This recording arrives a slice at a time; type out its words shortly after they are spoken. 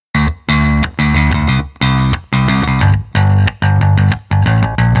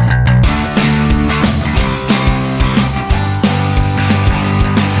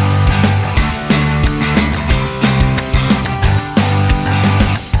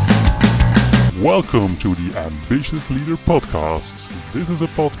Welcome to the Ambitious Leader Podcast. This is a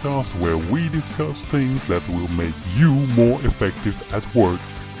podcast where we discuss things that will make you more effective at work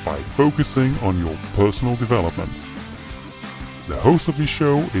by focusing on your personal development. The host of this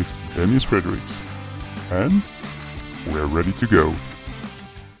show is Dennis Fredericks, and we're ready to go.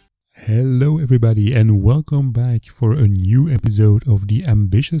 Hello everybody and welcome back for a new episode of the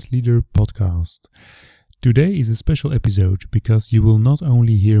Ambitious Leader Podcast. Today is a special episode because you will not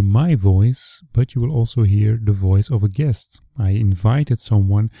only hear my voice, but you will also hear the voice of a guest. I invited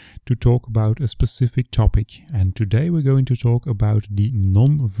someone to talk about a specific topic, and today we're going to talk about the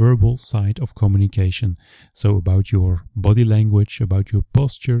non-verbal side of communication. So about your body language, about your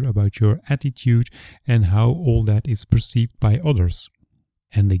posture, about your attitude, and how all that is perceived by others.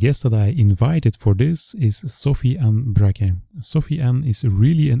 And the guest that I invited for this is Sophie-Anne Braquet. Sophie-Anne is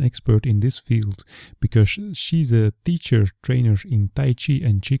really an expert in this field because she's a teacher trainer in Tai Chi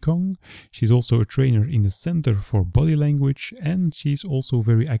and Qigong. She's also a trainer in the Center for Body Language, and she's also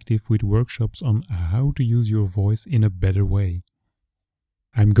very active with workshops on how to use your voice in a better way.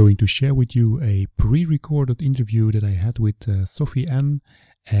 I'm going to share with you a pre-recorded interview that I had with Sophie-Anne,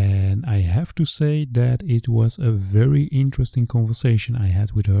 and I have to say that it was a very interesting conversation I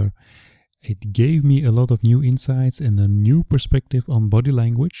had with her. It gave me a lot of new insights and a new perspective on body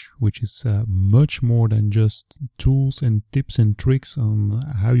language, which is much more than just tools and tips and tricks on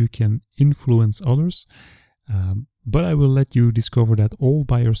how you can influence others. But I will let you discover that all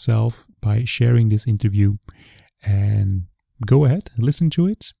by yourself by sharing this interview. And go ahead, listen to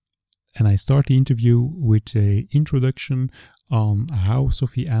it. And I start the interview with an introduction on how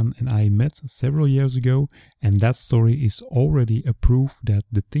Sophie-Anne and I met several years ago, and that story is already a proof that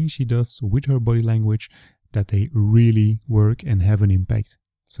the things she does with her body language, that they really work and have an impact.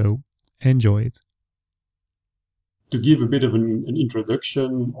 So enjoy it. To give a bit of an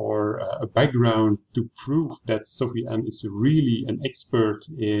introduction or a background to prove that Sophie-Anne is really an expert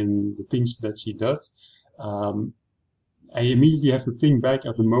in the things that she does, I immediately have to think back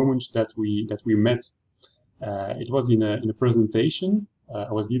at the moment that we met. It was in a presentation.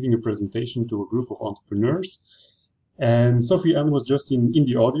 I was giving a presentation to a group of entrepreneurs, and Sophie-Anne was just in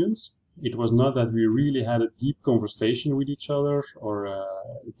the audience. It was not that we really had a deep conversation with each other or a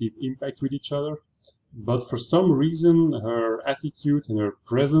deep impact with each other, but for some reason her attitude and her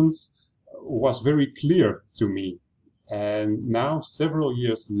presence was very clear to me. And now, several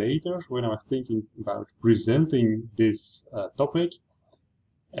years later, when I was thinking about presenting this topic,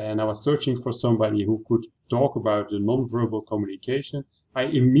 and I was searching for somebody who could talk about the non-verbal communication, I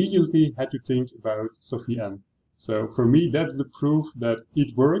immediately had to think about Sophie-Anne. So for me, that's the proof that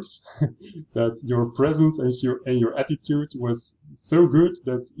it works, that your presence and your attitude was so good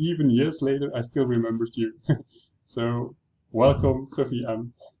that even years later, I still remembered you. So welcome,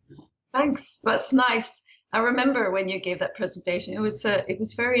 Sophie-Anne. Thanks, that's nice. I remember when you gave that presentation. It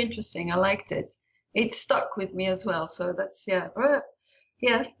was very interesting. I liked it. It stuck with me as well. So that's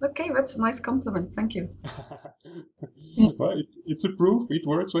okay. That's a nice compliment. Thank you. Well, it's a proof it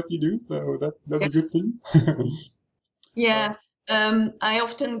works what you do. So that's a good thing. Yeah. I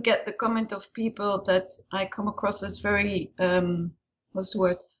often get the comment of people that I come across as very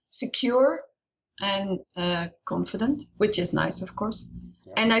secure and confident, which is nice, of course.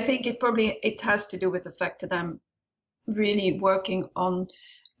 And I think it has to do with the fact that I'm really working on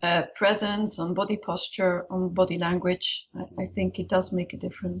presence, on body posture, on body language. I think it does make a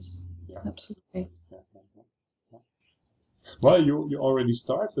difference. Yeah. Absolutely. Well, you already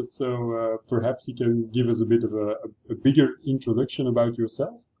started, so perhaps you can give us a bit of a bigger introduction about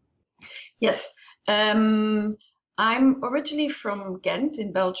yourself. Yes. I'm originally from Ghent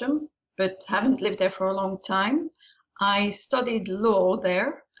in Belgium, but haven't lived there for a long time. I studied law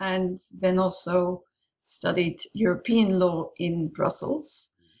there and then also studied European law in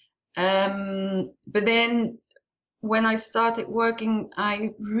Brussels. But then when I started working,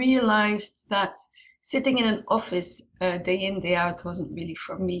 I realized that sitting in an office day in, day out wasn't really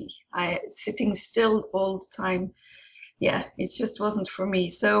for me. Sitting still all the time, it just wasn't for me.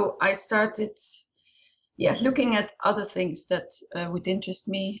 So I started looking at other things that would interest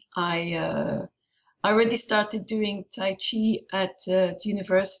me. I already started doing Tai Chi at the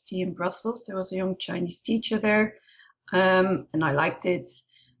university in Brussels. There was a young Chinese teacher there, and I liked it.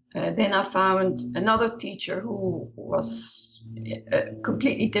 Then I found another teacher who was a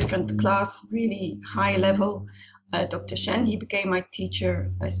completely different class, really high level, Dr. Shen. He became my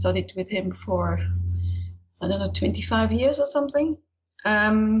teacher. I studied with him for, 25 years or something.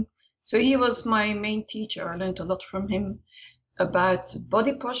 So he was my main teacher. I learned a lot from him about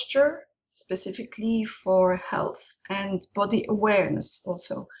body posture, specifically for health, and body awareness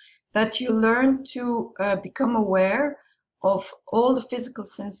also. that you learn to become aware of all the physical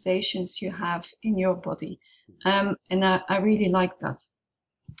sensations you have in your body. And I really like that.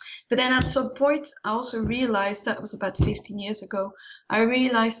 But then at some point, I also realized, that was about 15 years ago, I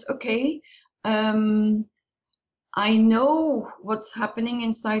realized, okay, I know what's happening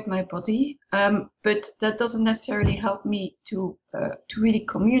inside my body, but that doesn't necessarily help me to really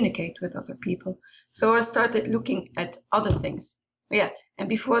communicate with other people. So I started looking at other things. Yeah, and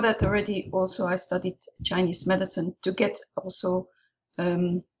before that already also I studied Chinese medicine to get also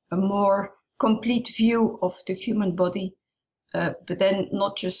a more complete view of the human body, but then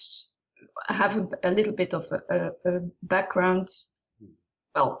not just have a little bit of a background.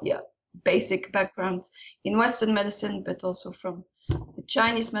 Well, yeah, basic background in Western medicine, but also from the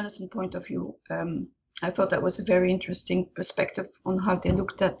Chinese medicine point of view. I thought that was a very interesting perspective on how they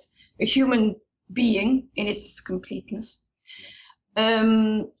looked at a human being in its completeness.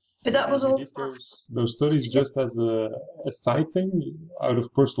 But that was also those studies just as a side thing out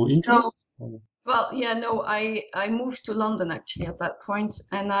of personal interest? No. Well, yeah, no, I moved to London actually at that point,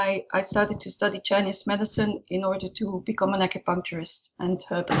 and I started to study Chinese medicine in order to become an acupuncturist and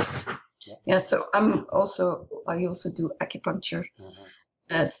herbalist. Yeah, so I also do acupuncture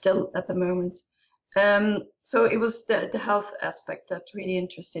still at the moment. So it was the health aspect that really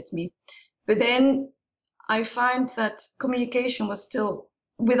interested me. But then I find that communication was still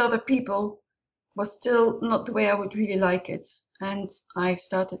with other people was still not the way I would really like it. And I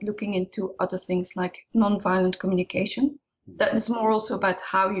started looking into other things like nonviolent communication. That is more also about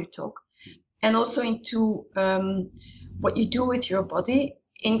how you talk, and also into what you do with your body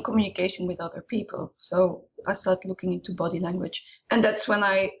in communication with other people. So I started looking into body language. And that's when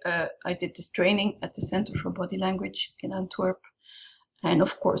I did this training at the Center for Body Language in Antwerp. And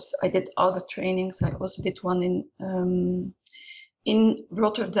of course, I did other trainings. I also did one in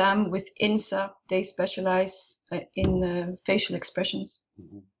Rotterdam with INSA. They specialize in facial expressions.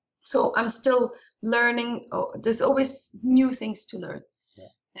 Mm-hmm. So I'm still learning. There's always new things to learn. Yeah.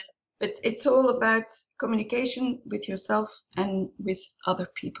 But it's all about communication with yourself and with other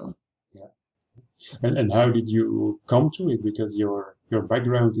people. Yeah. And how did you come to it? Because your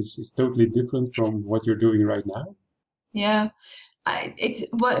background is totally different from what you're doing right now. Yeah.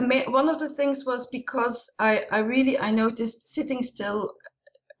 One of the things was because I noticed sitting still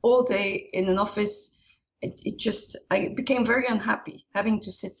all day in an office, I became very unhappy having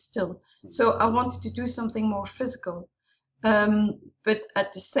to sit still. So I wanted to do something more physical. But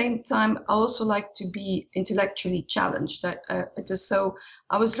at the same time, I also like to be intellectually challenged. So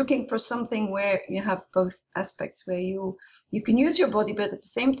I was looking for something where you have both aspects, where you can use your body, but at the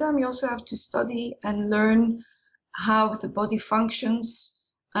same time, you also have to study and learn how the body functions,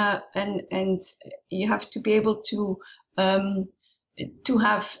 and you have to be able to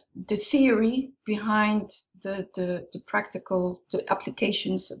have the theory behind the practical, the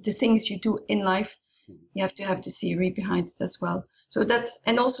applications, the things you do in life. You have to have the theory behind it as well. So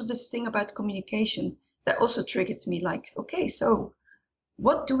and also this thing about communication that also triggered me, like, okay, so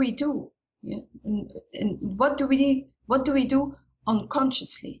what do we do? Yeah, and what do we do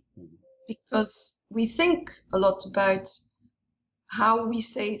unconsciously? Because we think a lot about how we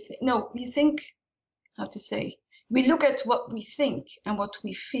say, we look at what we think and what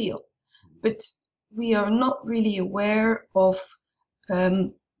we feel, but we are not really aware of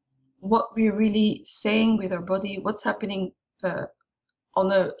what we're really saying with our body, what's happening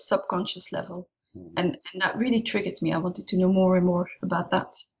on a subconscious level. And that really triggered me. I wanted to know more and more about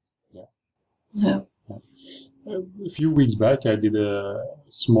that. Yeah. A few weeks back, I did a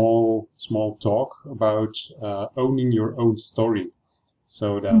small talk about owning your own story,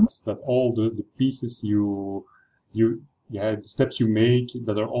 so that all the pieces the steps you make,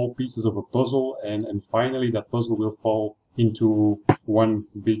 that are all pieces of a puzzle, and finally that puzzle will fall into one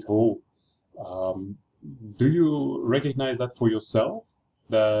big whole. Do you recognize that for yourself?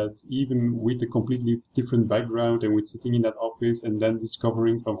 That even with a completely different background and with sitting in that office and then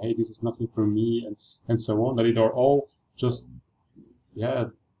discovering from, hey, this is nothing for me, and so on, that it are all just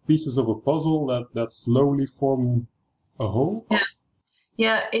pieces of a puzzle that slowly form a whole?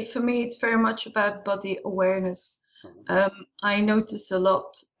 Yeah. For me, it's very much about body awareness. I notice a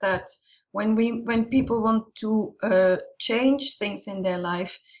lot that when people want to change things in their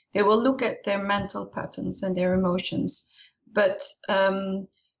life, they will look at their mental patterns and their emotions. But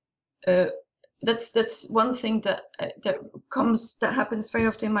that's one thing that happens very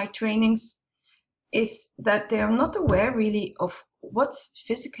often in my trainings, is that they are not aware really of what's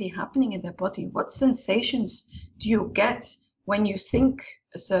physically happening in their body. What sensations do you get when you think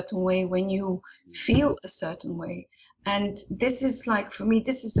a certain way, when you feel a certain way? And this is like, for me,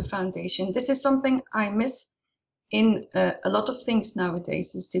 this is the foundation. This is something I miss in a lot of things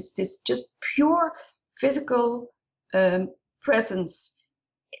nowadays, is this just pure physical presence,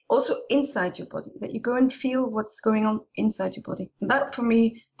 also inside your body, that you go and feel what's going on inside your body. And that, for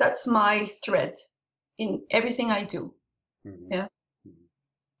me, that's my thread in everything I do. Mhm. Yeah. Mhm.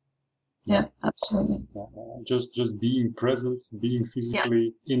 Yeah, absolutely. Just being present, being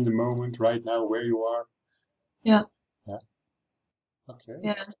physically in the moment right now where you are. Yeah. Yeah. Okay.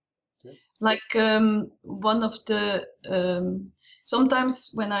 Yeah. Good. Like one of the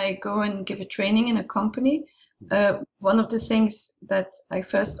sometimes when I go and give a training in a company, one of the things that I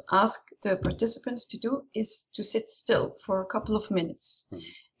first ask the participants to do is to sit still for a couple of minutes. Mhm.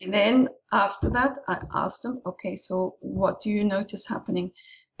 And then after that, I ask them, okay, so what do you notice happening?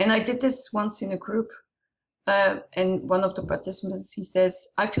 And I did this once in a group, and one of the participants, he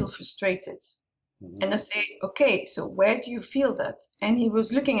says, I feel frustrated. Mhm. And I say, okay, so where do you feel that? And he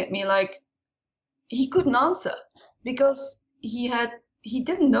was looking at me like he couldn't answer, because he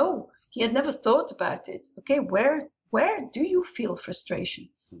didn't know. He had never thought about it. Okay, where do you feel frustration?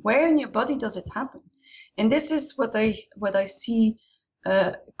 Where in your body does it happen? And this is what I see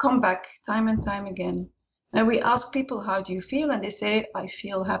come back time and time again. And we ask people, how do you feel? And they say, I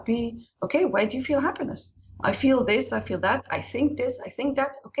feel happy. Okay, where do you feel happiness? I feel this, I feel that, I think this, I think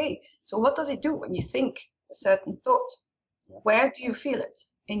that. Okay, so what does it do when you think a certain thought? Yeah. Where do you feel it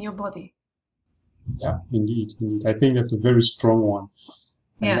in your body? Yeah, indeed. I think that's a very strong one.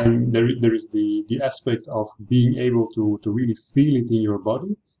 And Yeah. then there is the aspect of being able to really feel it in your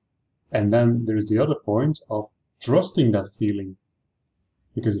body. And then there is the other point of trusting that feeling.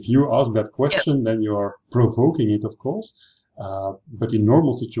 Because if you ask that question, then you are provoking it, of course. But in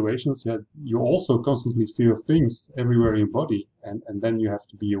normal situations, you also constantly feel things everywhere in your body. And then you have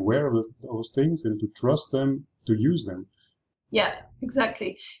to be aware of those things and to trust them, to use them. Yeah,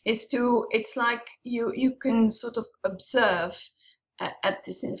 exactly. It's like you can sort of observe at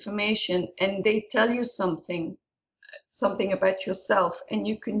this information, and they tell you something about yourself, and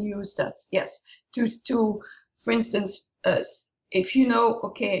you can use that. Yes, to for instance, if you know,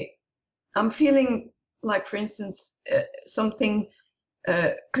 okay, I'm feeling like, for instance, something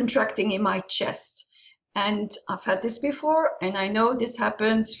contracting in my chest, and I've had this before, and I know this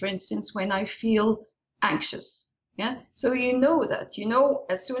happens, for instance, when I feel anxious. Yeah, so you know that,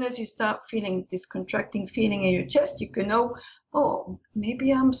 as soon as you start feeling this contracting feeling in your chest, you can know, oh,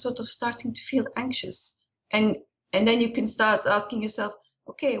 maybe I'm sort of starting to feel anxious. And then you can start asking yourself,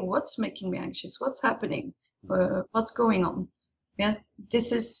 okay, what's making me anxious? What's happening? What's going on? Yeah,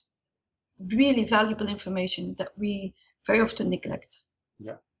 this is really valuable information that we very often neglect.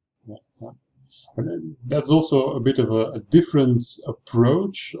 Yeah. And that's also a bit of a different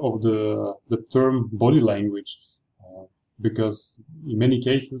approach of the term body language. Because in many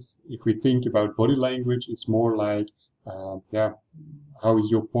cases, if we think about body language, it's more like, how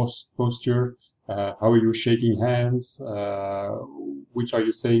is your posture? How are you shaking hands? Which are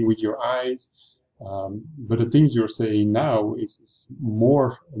you saying with your eyes? But the things you're saying now is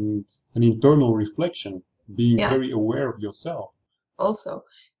more an internal reflection, being very aware of yourself. Also,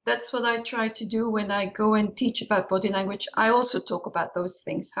 that's what I try to do when I go and teach about body language. I also talk about those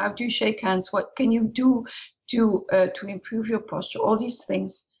things. How do you shake hands? What can you do to improve your posture? All these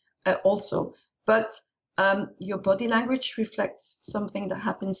things also. But your body language reflects something that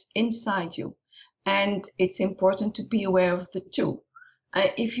happens inside you. And it's important to be aware of the two.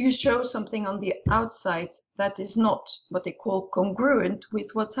 If you show something on the outside that is not what they call congruent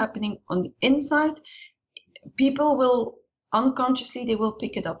with what's happening on the inside, people will unconsciously, they will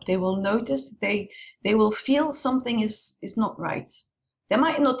pick it up. They will notice, they will feel something is not right. They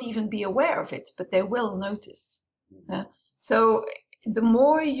might not even be aware of it, but they will notice. So the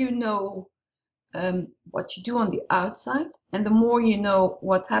more you know what you do on the outside, and the more you know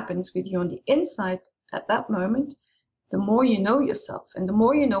what happens with you on the inside at that moment, the more you know yourself, and the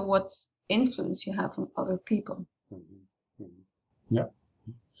more you know what influence you have on other people. Yeah.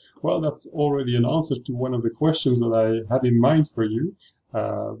 Well, that's already an answer to one of the questions that I had in mind for you,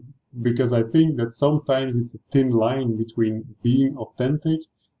 because I think that sometimes it's a thin line between being authentic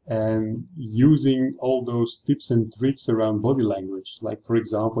and using all those tips and tricks around body language. Like, for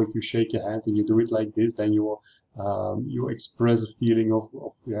example, if you shake your hand and you do it like this, then you express a feeling of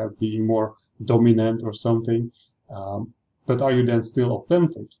being more dominant or something. But are you then still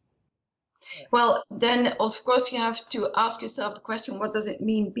authentic? Well, then, of course, you have to ask yourself the question, what does it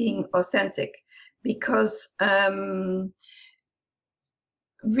mean being authentic? Because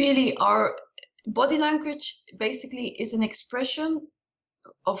really our body language basically is an expression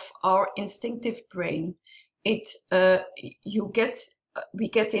of our instinctive brain. we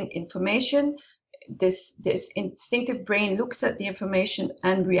get in information. This instinctive brain looks at the information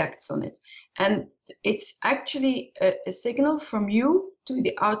and reacts on it, and it's actually a signal from you to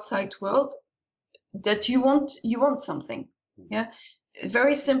the outside world that you want something. Yeah, a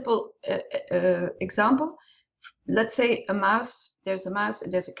very simple example. Let's say there's a mouse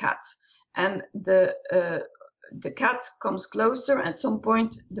and there's a cat, and the cat comes closer. At some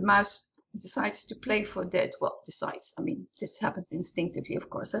point, the mouse decides to play for dead. Well, decides. I mean, this happens instinctively, of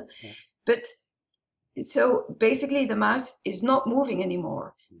course. Yeah. But so basically, the mouse is not moving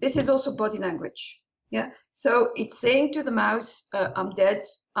anymore. This is also body language. Yeah. So it's saying to the mouse, "I'm dead.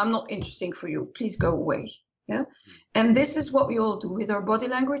 I'm not interesting for you. Please go away." Yeah. And this is what we all do with our body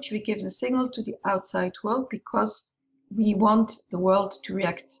language. We give a signal to the outside world because we want the world to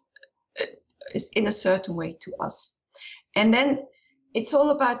react in a certain way to us. And then it's all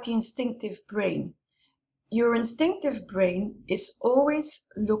about the instinctive brain. Your instinctive brain is always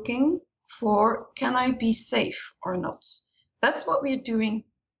looking for, can I be safe or not? That's what we're doing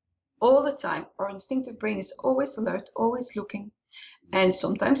all the time. Our instinctive brain is always alert, always looking. And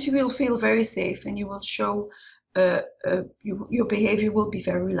sometimes you will feel very safe and you will show, your behavior will be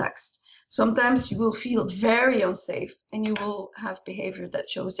very relaxed. Sometimes you will feel very unsafe and you will have behavior that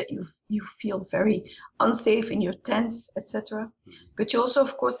shows that you feel very unsafe and you're tense, etc. But you also,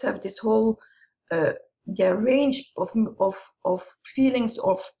 of course, have this whole range of feelings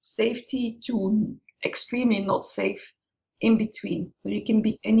of safety to extremely not safe in between. So you can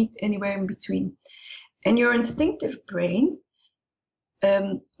be anywhere in between. And your instinctive brain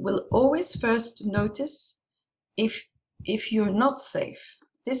will always first notice if you're not safe.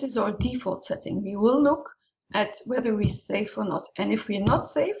 This is our default setting. We will look at whether we're safe or not. And if we're not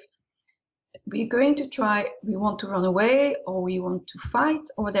safe, we're going to we want to run away or we want to fight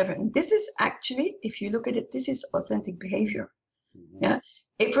or whatever. And this is actually, if you look at it, this is authentic behavior. Mm-hmm. Yeah.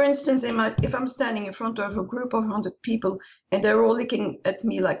 If, for instance, if I'm standing in front of a group of 100 people and they're all looking at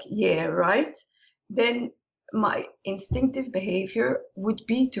me like, yeah, right, then my instinctive behavior would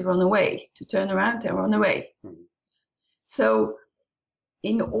be to run away, to turn around and run away. Mm-hmm. So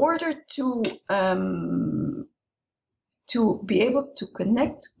in order to be able to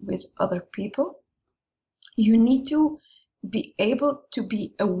connect with other people, you need to be able to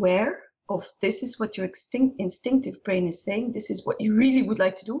be aware of this is what your instinctive brain is saying. This is what you really would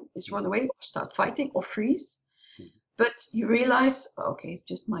like to do, is run away or start fighting or freeze. Mm-hmm. But you realize, okay, it's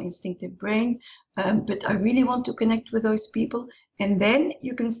just my instinctive brain, but I really want to connect with those people. And then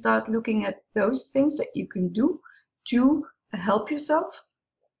you can start looking at those things that you can do to help yourself,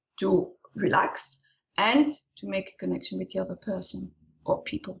 to relax, and to make a connection with the other person or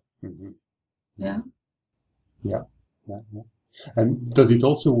people. Mm-hmm. Yeah. Yeah. And does it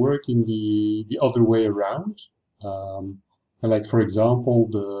also work in the other way around? Like, for example,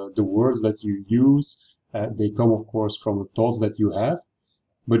 the words that you use, they come, of course, from the thoughts that you have.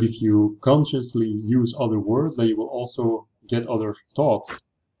 But if you consciously use other words, then you will also get other thoughts.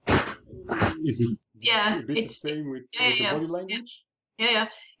 Is it a bit the same with the body language? Yeah,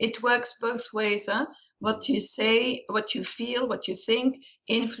 it works both ways. Huh? What you say, what you feel, what you think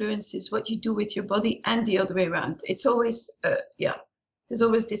influences what you do with your body, and the other way around. It's always, there's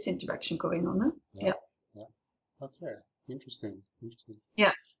always this interaction going on. Huh? Yeah. Okay, interesting.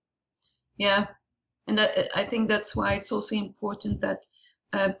 Yeah, and I think that's why it's also important that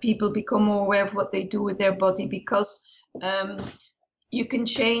people become more aware of what they do with their body, because you can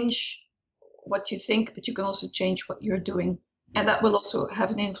change what you think, but you can also change what you're doing. And that will also have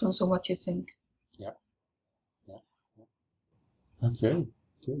an influence on what you think. Yeah. Okay,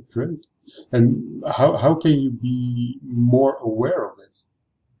 great. And how can you be more aware of it?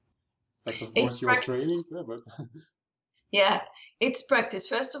 That's, of course, your training, but... Yeah, it's practice.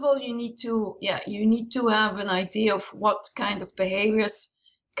 First of all, you need to have an idea of what kind of behaviors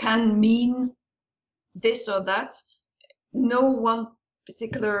can mean this or that. No one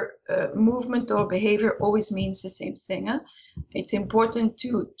particular movement or behavior always means the same thing. Huh? It's important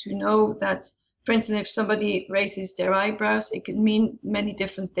to know that, for instance, if somebody raises their eyebrows, it can mean many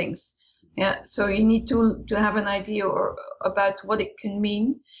different things. Yeah, so you need to have an idea about what it can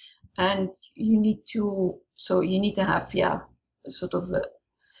mean, and you need to have sort of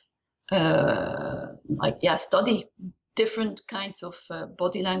study different kinds of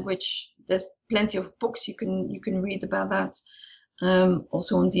body language. There's plenty of books you can read about that.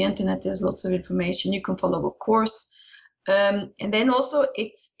 Also on the internet, there's lots of information. You can follow a course. And then also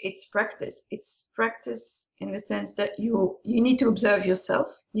it's practice. It's practice in the sense that you need to observe yourself.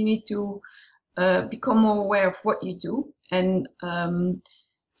 You need to become more aware of what you do. And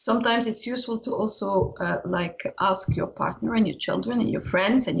sometimes it's useful to also ask your partner and your children and your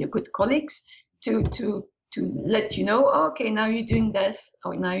friends and your good colleagues to let you know, oh, okay, now you're doing this,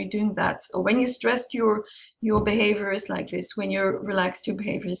 or now you're doing that. Or when you're stressed, your behavior is like this. When you're relaxed, your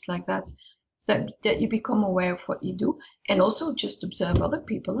behavior is like that. So that you become aware of what you do, and also just observe other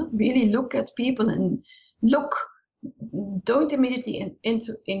people. Really look at people and look. Don't immediately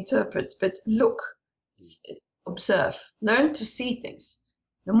interpret, but look, observe, learn to see things.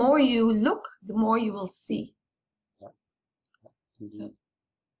 The more you look, the more you will see. Yeah.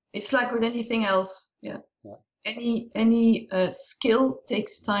 It's like with anything else. Yeah. Any skill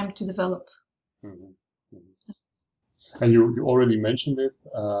takes time to develop. And you already mentioned it.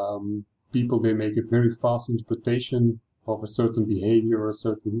 People, they make a very fast interpretation of a certain behavior or a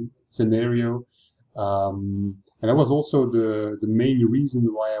certain scenario. And that was also the main reason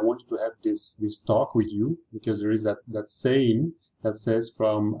why I wanted to have this talk with you, because there is that saying that says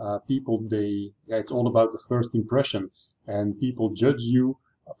from people, it's all about the first impression, and people judge you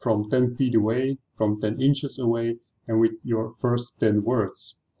from 10 feet away, from 10 inches away, and with your first 10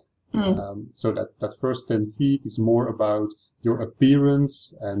 words. So that first 10 feet is more about your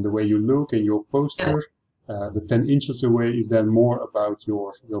appearance and the way you look and your posture. The 10 inches away is then more about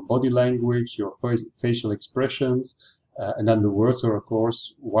your body language, your facial expressions, and then the words are, of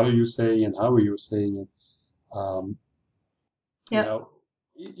course, what are you saying and how are you saying it. Now,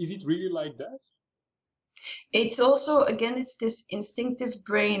 is it really like that? It's also, again, it's this instinctive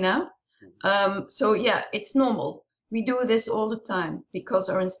brain. So yeah, it's normal. We do this all the time because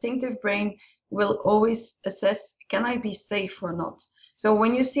our instinctive brain will always assess, can I be safe or not? So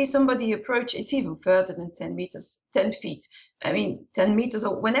when you see somebody approach, it's even further than 10 meters, 10 feet. I mean, 10 meters,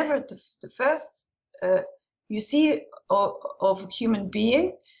 or whenever the first you see of a human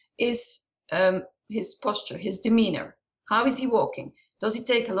being is his posture, his demeanor. How is he walking? Does he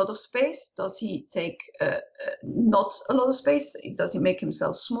take a lot of space? Does he take not a lot of space? Does he make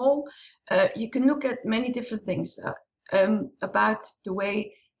himself small? You can look at many different things about the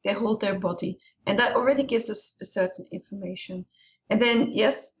way they hold their body. And that already gives us a certain information. And then,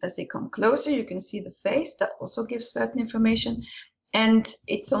 yes, as they come closer, you can see the face. That also gives certain information. And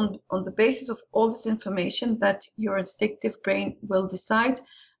it's on the basis of all this information that your instinctive brain will decide,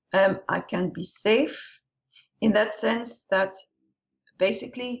 I can be safe. In that sense that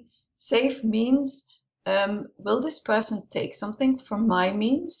basically safe means, will this person take something from my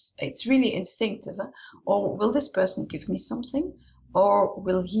means? It's really instinctive. Or will this person give me something? Or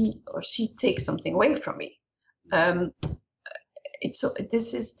will he or she take something away from me?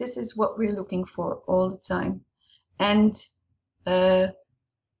 This is what we're looking for all the time. And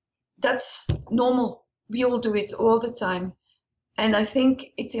that's normal. We all do it all the time. And I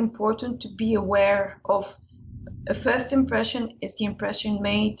think it's important to be aware of a first impression is the impression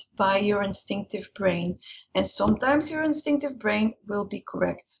made by your instinctive brain. And sometimes your instinctive brain will be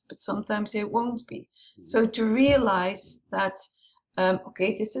correct, but sometimes it won't be. So to realize that,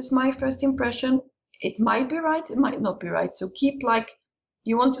 okay, this is my first impression. It might be right, it might not be right. So keep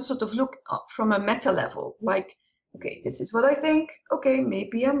you want to sort of look up from a meta level, like, okay, this is what I think. Okay,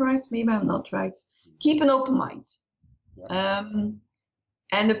 maybe I'm right, maybe I'm not right. Keep an open mind. And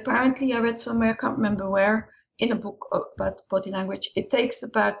apparently I read somewhere, I can't remember where, in a book about body language, it takes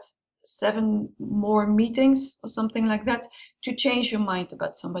about 7 more meetings or something like that to change your mind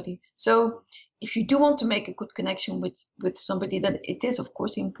about somebody. So if you do want to make a good connection with somebody, then it is, of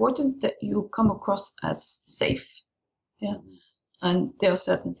course, important that you come across as safe. Yeah. And there are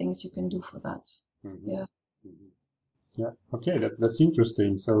certain things you can do for that. Yeah. Okay, that's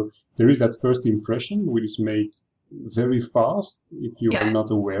interesting. So there is that first impression, which is made very fast if you are not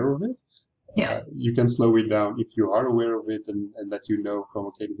aware of it. You can slow it down if you are aware of it and that you know from,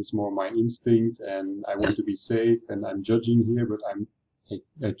 okay, this is more my instinct and I want to be safe and I'm judging here, but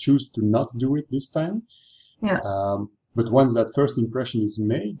I choose to not do it this time. But once that first impression is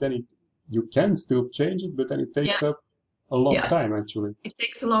made, then you can still change it, but then it takes up a long time, actually. It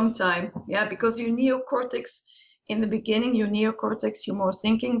takes a long time, because your neocortex in the beginning, your more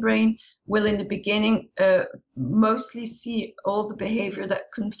thinking brain will in the beginning mostly see all the behavior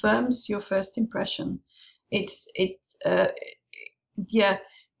that confirms your first impression. It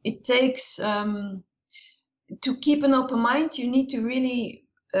takes to keep an open mind, you need to really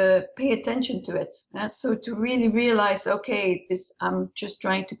pay attention to it. So to really realize, okay, I'm just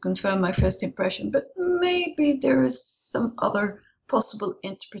trying to confirm my first impression, but maybe there is some other possible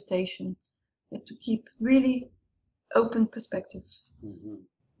interpretation. To keep really open perspective.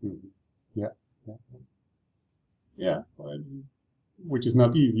 Yeah, which is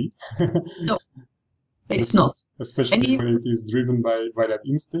not easy. No. It's not. Especially when it is driven by that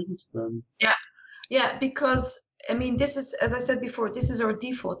instinct. Then... Yeah, because I mean, this is, as I said before, this is our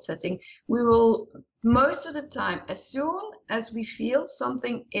default setting. We will, most of the time, as soon as we feel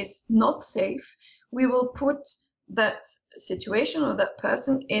something is not safe, we will put that situation or that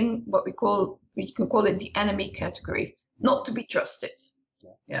person in what we can call it the enemy category, not to be trusted.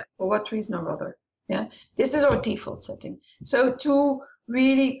 Yeah, for what reason or other. Yeah, this is our default setting. So to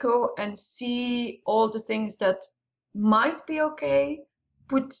really go and see all the things that might be okay,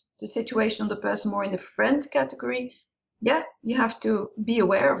 put the situation of the person more in the friend category. Yeah, you have to be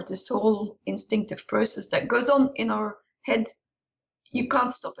aware of this whole instinctive process that goes on in our head. You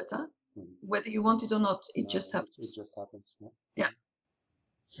can't stop it, huh? Whether you want it or not, it just happens. It just happens. Yeah.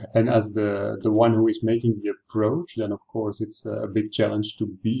 And as the one who is making the approach, then of course it's a big challenge to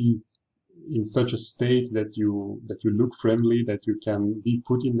be in such a state that you look friendly, that you can be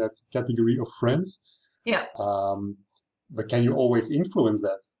put in that category of friends. Yeah. But can you always influence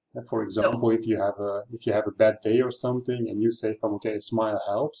that? For example, if you have a bad day or something, and you say, "Okay, a smile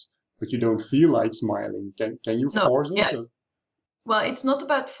helps," but you don't feel like smiling, can you force it? Yeah. Well, it's not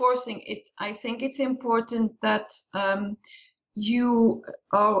about forcing it. I think it's important that you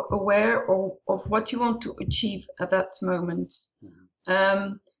are aware of what you want to achieve at that moment.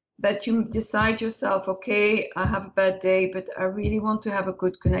 That you decide yourself, okay, I have a bad day, but I really want to have a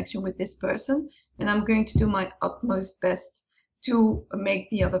good connection with this person, and I'm going to do my utmost best to make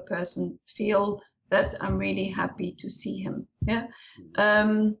the other person feel that I'm really happy to see him. Yeah.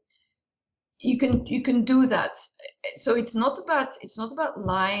 You can do that. So it's not about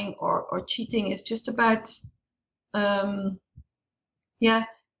lying or cheating. It's just about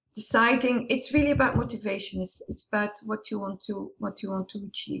deciding. It's really about motivation. It's about what you want to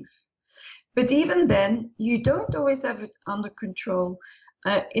achieve. But even then, you don't always have it under control.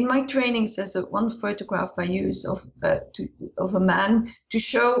 In my trainings, there's one photograph I use of a man to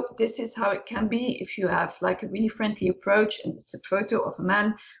show this is how it can be if you have like a really friendly approach, and it's a photo of a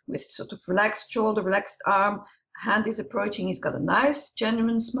man with sort of relaxed shoulder, relaxed arm, hand is approaching. He's got a nice,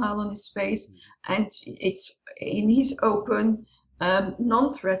 genuine smile on his face, and he's open,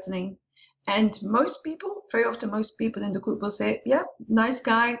 non-threatening. And very often most people in the group will say, yeah, nice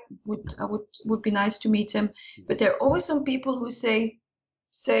guy, would be nice to meet him. But there are always some people who say,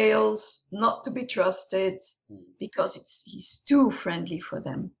 sales, not to be trusted, because he's too friendly for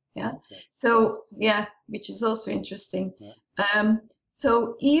them. Yeah. Okay. So yeah, which is also interesting. Yeah.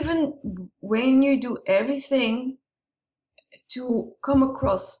 So even when you do everything to come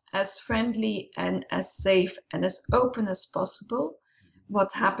across as friendly and as safe and as open as possible,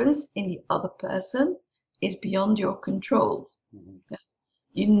 what happens in the other person is beyond your control. Yeah.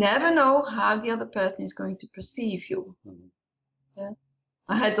 You never know how the other person is going to perceive you. Yeah.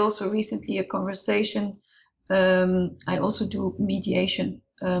 I had also recently a conversation. I also do mediation,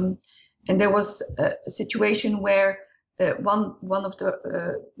 and there was a situation where one of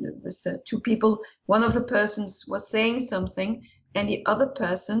the was two people. One of the persons was saying something, and the other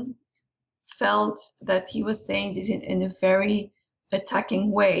person felt that he was saying this in a very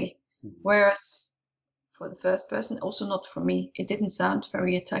attacking way, whereas for the first person, also not for me, it didn't sound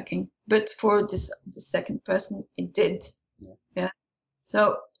very attacking, but for the second person, it did. Yeah.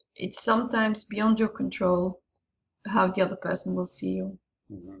 So it's sometimes beyond your control how the other person will see you.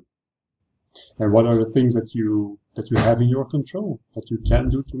 And what are the things that you have in your control, that you can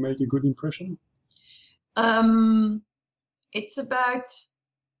do to make a good impression? It's about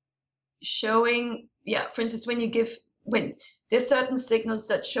showing, for instance, when there's certain signals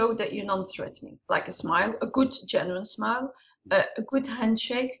that show that you're non-threatening, like a smile, a good, genuine smile, a good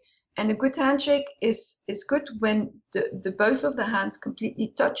handshake. And a good handshake is good when the both of the hands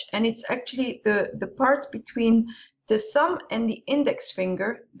completely touch, and it's actually the part between the thumb and the index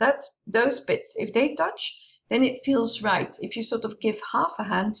finger, those bits, if they touch, then it feels right. If you sort of give half a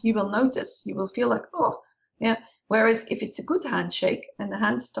hand, you will notice, you will feel like, oh, yeah. Whereas if it's a good handshake and the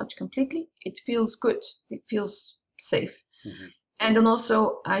hands touch completely, it feels good. It feels safe. And then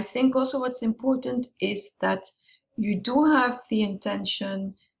also, I think also what's important is that you do have the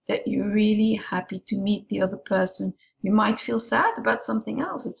intention that you're really happy to meet the other person. You might feel sad about something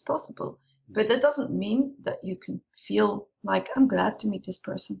else, it's possible, but that doesn't mean that you can feel like, I'm glad to meet this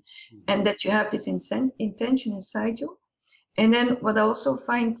person, and that you have this intention inside you. And then what I also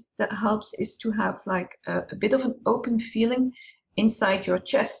find that helps is to have like a bit of an open feeling inside your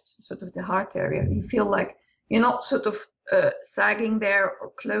chest, sort of the heart area. You feel like you're not sort of sagging there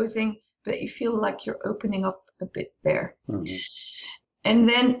or closing, but you feel like you're opening up a bit there. And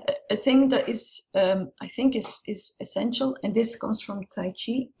then a thing that is, I think is essential, and this comes from Tai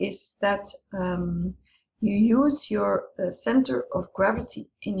Chi, is that you use your center of gravity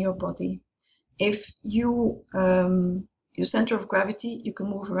in your body. If you your center of gravity, you can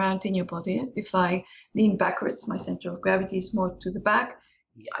move around in your body. If I lean backwards, my center of gravity is more to the back.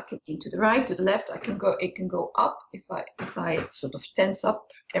 I can lean to the right, to the left. It can go up. If I sort of tense up,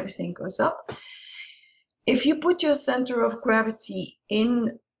 everything goes up. If you put your center of gravity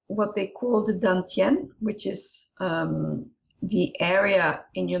in what they call the dantian, which is the area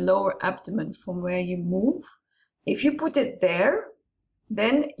in your lower abdomen from where you move, if you put it there,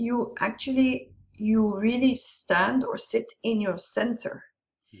 then you really stand or sit in your center.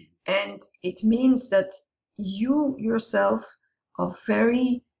 And it means that you yourself are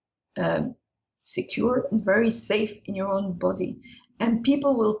very secure and very safe in your own body. And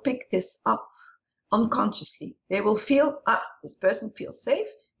people will pick this up unconsciously. They will feel, this person feels safe.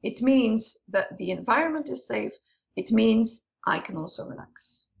 It means that the environment is safe. It means I can also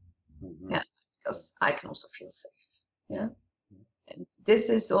relax. Yeah, because I can also feel safe. Yeah. And this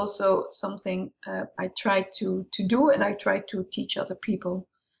is also something I try to do, and I try to teach other people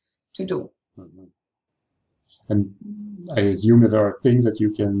to do. And I assume that there are things that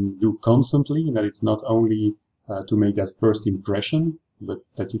you can do constantly, and that it's not only to make that first impression, but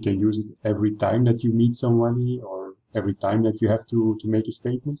that you can use it every time that you meet somebody or every time that you have to make a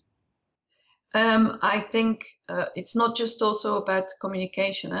statement. I think it's not just also about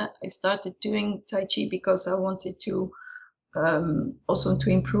communication. I started doing Tai Chi because I wanted to also to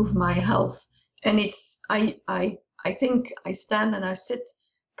improve my health. And I think I stand and I sit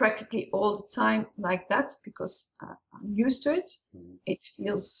practically all the time like that because I'm used to it. It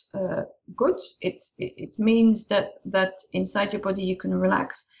feels good. It means that inside your body you can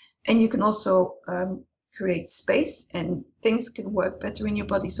relax, and you can also create space, and things can work better in your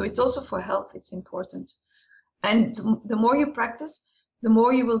body. So it's also for health, it's important. And the more you practice, the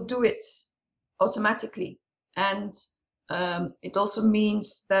more you will do it automatically. And it also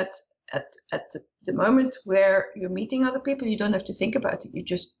means that at the moment where you're meeting other people, you don't have to think about it.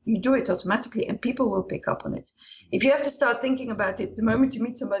 You do it automatically, and people will pick up on it. If you have to start thinking about it, the moment you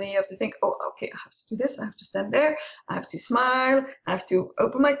meet somebody, you have to think, oh, okay, I have to do this, I have to stand there, I have to smile, I have to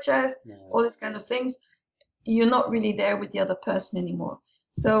open my chest, all these kind of things. You're not really there with the other person anymore.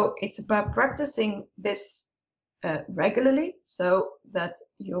 So it's about practicing this regularly, so that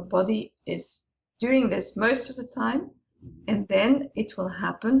your body is doing this most of the time, and then it will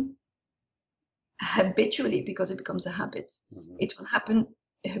happen habitually because it becomes a habit. It will happen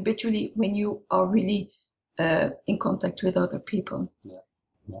habitually when you are really in contact with other people.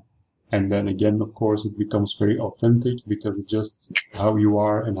 And then again, of course, it becomes very authentic because it's just how you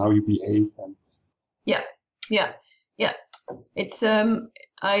are and how you behave. And Yeah. It's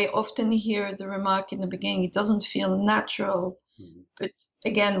I often hear the remark in the beginning, it doesn't feel natural. But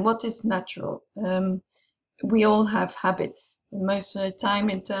again, what is natural? We all have habits. Most of the time,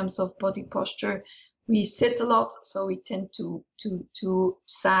 in terms of body posture, we sit a lot, so we tend to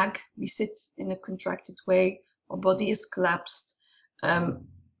sag. We sit in a contracted way. Our body is collapsed.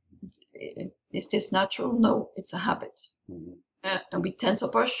 Is this natural? No, it's a habit. And we tense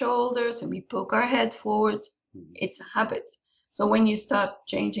up our shoulders and we poke our head forward. It's a habit. So when you start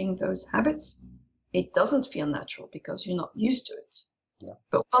changing those habits, it doesn't feel natural because you're not used to it.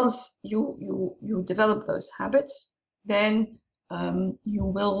 But once you develop those habits, then you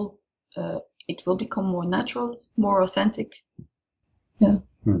will it will become more natural, more authentic.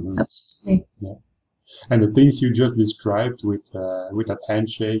 Absolutely. And the things you just described with that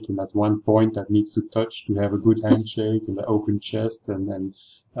handshake and that one point that needs to touch to have a good handshake and the open chest, and then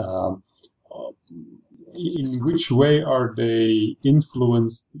in which way are they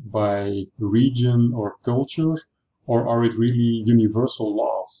influenced by region or culture, or are it really universal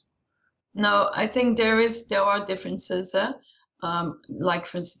laws? No, I think there are differences. Like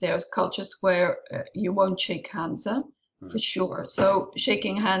for instance, there's cultures where you won't shake hands. For sure. So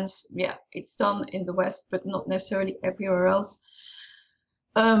shaking hands, it's done in the West, but not necessarily everywhere else.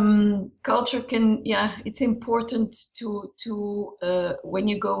 Culture can, it's important to when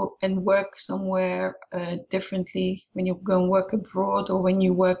you go and work somewhere differently, when you go and work abroad, or when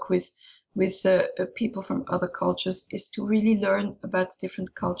you work with people from other cultures, is to really learn about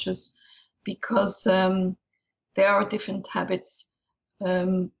different cultures, because there are different habits.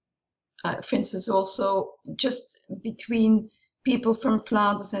 For instance, also just between people from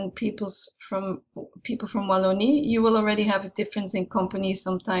Flanders and people from Wallonie, you will already have a difference in companies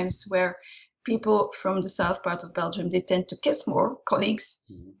sometimes, where people from the south part of Belgium, they tend to kiss more, colleagues,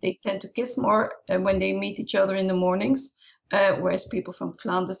 they tend to kiss more when they meet each other in the mornings. whereas people from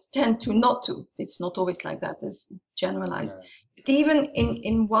Flanders tend to not to. It's not always like that, it's generalized. Yeah. But even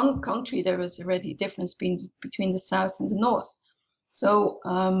in one country, there is already a difference between the south and the north. So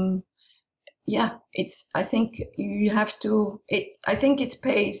I think you have to. I think it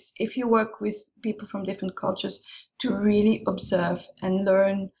pays if you work with people from different cultures to really observe and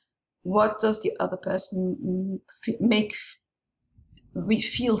learn what does the other person make we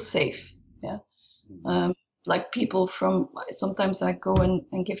feel safe. Yeah. Like people from, sometimes I go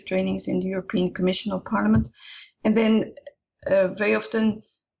and give trainings in the European Commission or Parliament, and then very often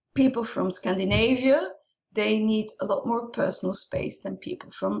people from Scandinavia, they need a lot more personal space than people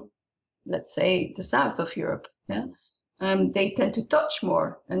from, let's say, the south of Europe. Yeah, they tend to touch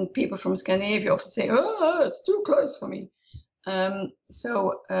more, and people from Scandinavia often say, "Oh, it's too close for me."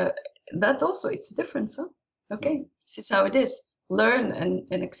 So that also, it's a difference. Huh? Okay, this is how it is. Learn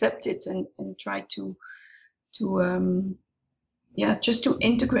and accept it, and try to just to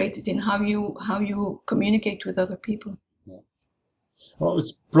integrate it in how you communicate with other people. Well,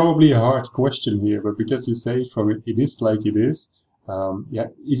 it's probably a hard question here, but because you say it is like it is,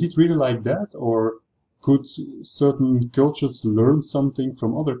 is it really like that, or could certain cultures learn something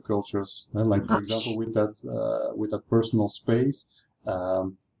from other cultures? Like, for example, with that personal space,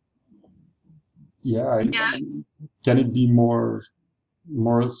 can it be more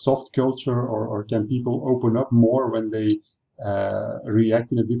soft culture, or can people open up more when they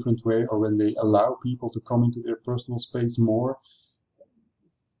react in a different way, or when they allow people to come into their personal space more?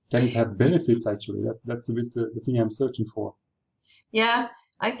 Can it have benefits, actually? That's a bit the thing I'm searching for. Yeah,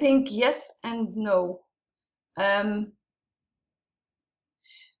 I think yes and no.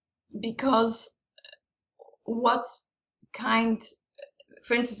 Because what kind,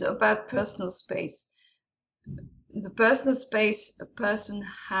 for instance, about personal space, the personal space a person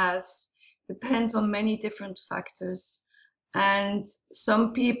has depends on many different factors. And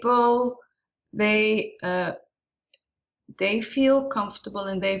some people, they feel comfortable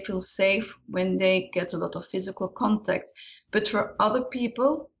and they feel safe when they get a lot of physical contact. But for other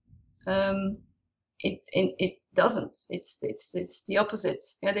people, it doesn't. It's the opposite.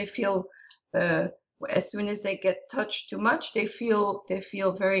 Yeah, they feel as soon as they get touched too much, they feel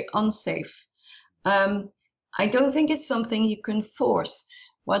very unsafe. I don't think it's something you can force.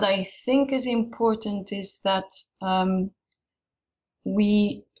 What I think is important is that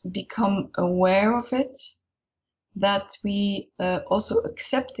we become aware of it, that we also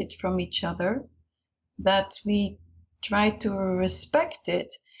accept it from each other, that we try to respect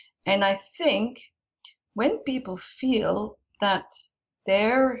it. And I think when people feel that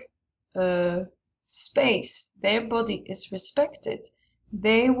their space, their body is respected,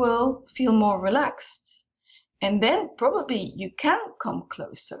 they will feel more relaxed. And then probably you can come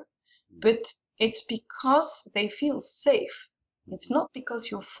closer, but it's because they feel safe. It's not because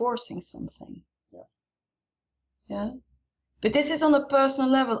you're forcing something. Yeah. But this is on a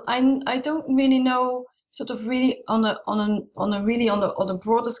personal level. I don't really know, sort of really on a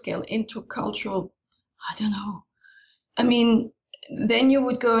broader scale, intercultural. I don't know. I mean, then you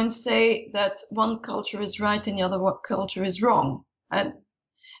would go and say that one culture is right and the other culture is wrong.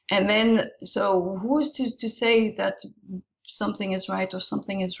 And then, so who's to say that something is right or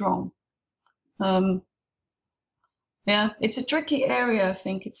something is wrong? It's a tricky area. I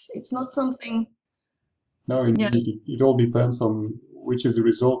think it's not something. No, indeed, it all depends on which is the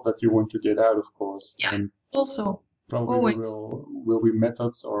result that you want to get out, of course. Yeah. And also, probably always. will be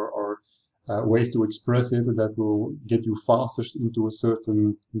methods or ways to express it that will get you faster into a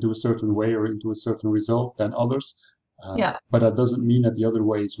certain way or into a certain result than others. But that doesn't mean that the other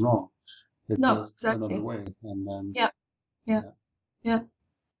way is wrong. It's just exactly. another way. And then, yeah.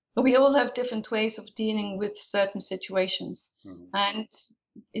 But we all have different ways of dealing with certain situations, and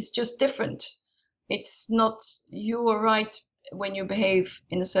it's just different. It's not you are right when you behave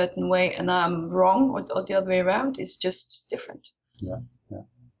in a certain way and I'm wrong, or the other way around. It's just different. Yeah.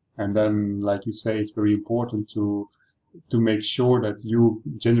 And then, like you say, it's very important to make sure that you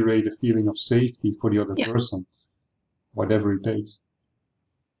generate a feeling of safety for the other person, whatever it takes.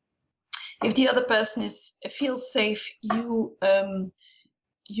 If the other person feels safe, you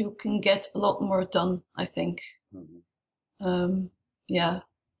can get a lot more done, I think.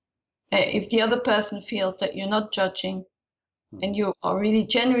 If the other person feels that you're not judging and you are really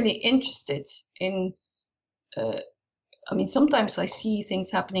genuinely interested in, sometimes I see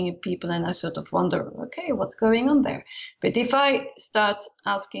things happening in people and I sort of wonder, okay, what's going on there? But if I start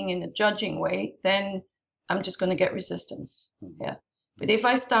asking in a judging way, then I'm just going to get resistance. Yeah. But if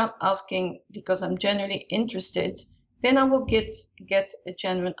I start asking because I'm genuinely interested, then I will get a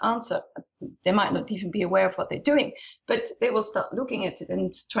genuine answer. They might not even be aware of what they're doing, but they will start looking at it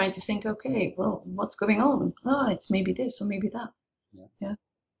and trying to think, okay, well, what's going on? It's maybe this or maybe that. Yeah.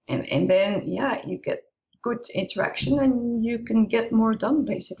 And then, you get good interaction and you can get more done,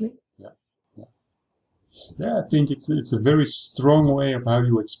 basically. Yeah, I think it's a very strong way of how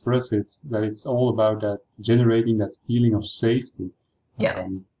you express it, that it's all about that generating that feeling of safety. Yeah.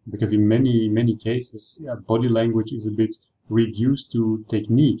 Because in many cases, body language is a bit reduced to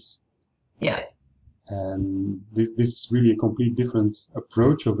techniques. Yeah. And this is really a complete different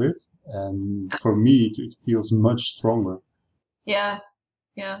approach of it. And for me, it feels much stronger. Yeah.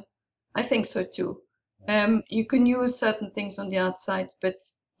 I think so too. You can use certain things on the outside, but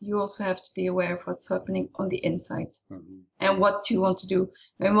you also have to be aware of what's happening on the inside and what you want to do.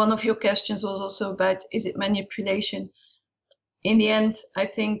 And one of your questions was also about, is it manipulation? In the end, I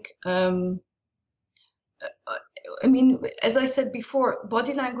think, as I said before,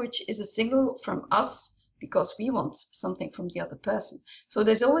 body language is a signal from us because we want something from the other person. So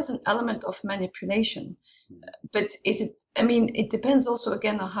there's always an element of manipulation. But it depends also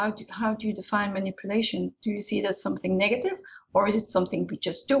again on how do you define manipulation? Do you see it as something negative, or is it something we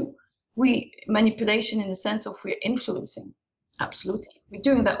just do? Manipulation in the sense of we're influencing. Absolutely. We're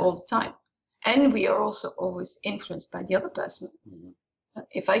doing that all the time. And we are also always influenced by the other person.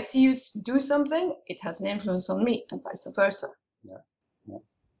 If I see you do something, it has an influence on me, and vice versa. Yeah.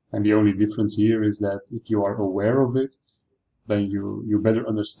 And the only difference here is that if you are aware of it, then you better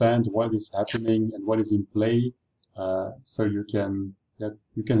understand what is happening and what is in play, so you can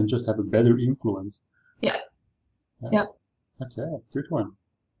just have a better influence. Yeah. Okay, good one.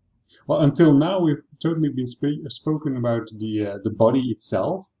 Well, until now we've totally been spoken about the body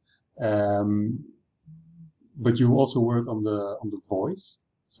itself, but you also work on the voice.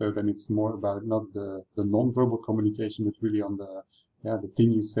 So then it's more about not the non-verbal communication, but really on the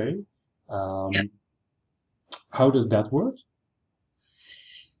thing you say. How does that work?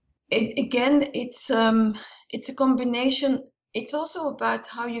 It's a combination. It's also about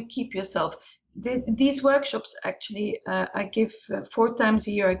how you keep yourself. These workshops, actually, I give 4 times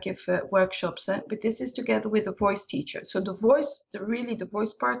a year. I give workshops, but this is together with a voice teacher. So the voice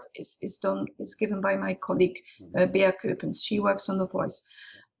part is given by my colleague Bea Keupens. She works on the voice,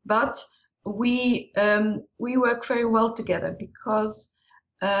 but we work very well together because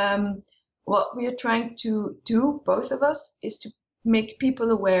what we are trying to do, both of us, is to make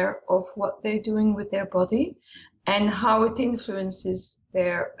people aware of what they're doing with their body and how it influences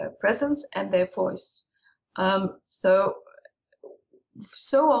their presence and their voice. So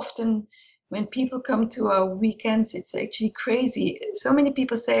often when people come to our weekends, it's actually crazy. So many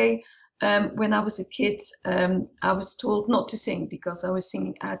people say, when I was a kid, I was told not to sing because I was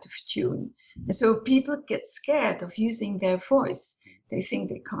singing out of tune. And so people get scared of using their voice. They think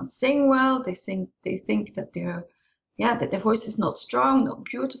they can't sing well. They think that that their voice is not strong, not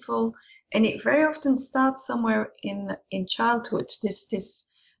beautiful. And it very often starts somewhere in childhood,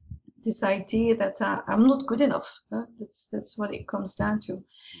 this idea that I'm not good enough. That's what it comes down to.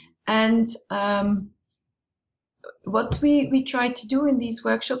 And what we try to do in these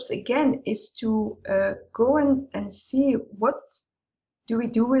workshops, again, is to go and see what do we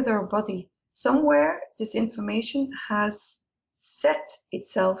do with our body. Somewhere this information has set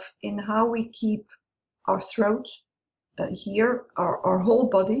itself in how we keep our throat, here, our whole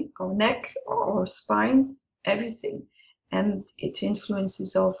body, our neck, our spine, everything. And it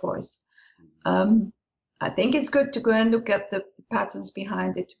influences our voice. I think it's good to go and look at the patterns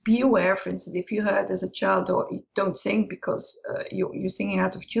behind it. Be aware, for instance, if you heard as a child or you don't sing because you're singing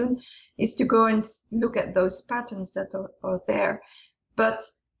out of tune, is to go and look at those patterns that are there. But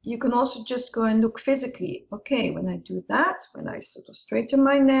you can also just go and look physically. Okay, when I do that, when I sort of straighten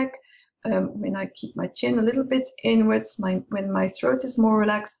my neck, when I keep my chin a little bit inwards, when my throat is more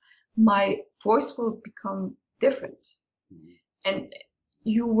relaxed, my voice will become different. And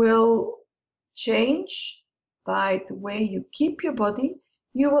you will change by the way you keep your body.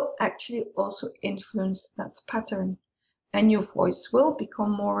 You will actually also influence that pattern. And your voice will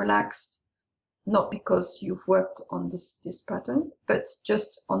become more relaxed, not because you've worked on this pattern, but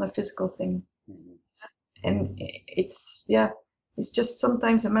just on a physical thing. And it's just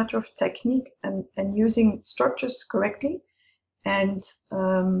sometimes a matter of technique and using structures correctly. And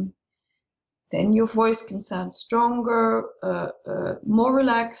then your voice can sound stronger, more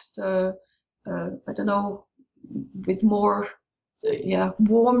relaxed, I don't know, with more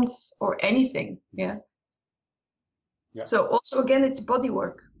warmth or anything. Yeah. So also, again, it's body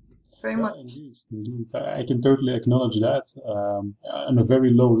work. very much. Indeed. I can totally acknowledge that on a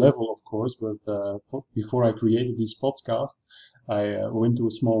very low level, of course. But before I created these podcasts, I went to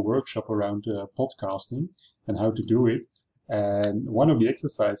a small workshop around podcasting and how to do it. And one of the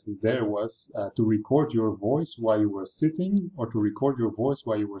exercises there was to record your voice while you were sitting or to record your voice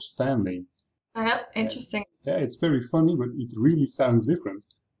while you were standing. Yeah, interesting. Yeah, it's very funny, but it really sounds different.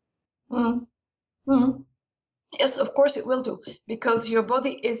 Mm. Mm. Yes, of course it will do, because your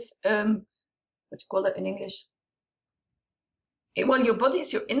body is, what do you call that in English? Well, your body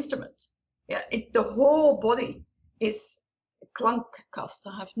is your instrument. Yeah, the whole body is klankkast.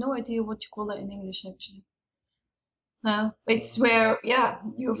 I have no idea what you call that in English, actually. It's where,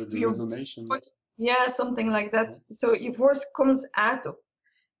 your voice, something like that. So your voice comes out of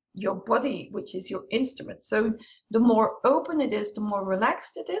your body, which is your instrument. So the more open it is, the more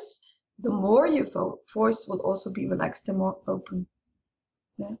relaxed it is, the more your voice will also be relaxed and more open.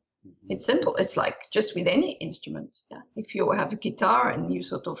 Yeah, it's simple. It's like just with any instrument. Yeah, if you have a guitar and you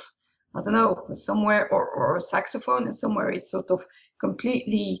sort of, I don't know, somewhere or a saxophone and somewhere it's sort of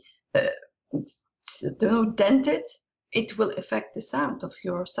completely, dented, it will affect the sound of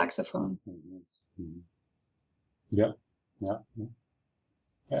your saxophone. Yeah.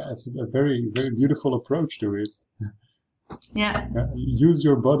 It's a very, very beautiful approach to it. Yeah. Use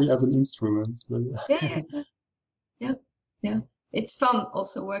your body as an instrument. Yeah. It's fun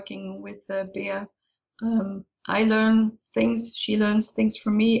also working with Bea. I learn things, she learns things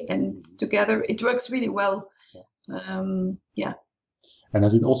from me, and together it works really well. Yeah. And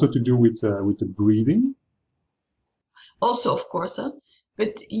has it also to do with the breathing? Also, of course,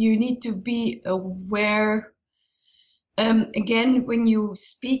 but you need to be aware. Again, when you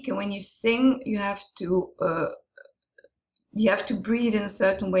speak and when you sing, you have to breathe in a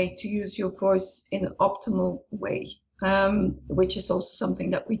certain way to use your voice in an optimal way, which is also something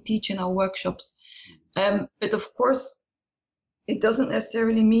that we teach in our workshops. But of course, it doesn't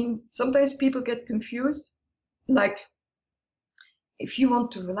necessarily mean, sometimes people get confused. Like, if you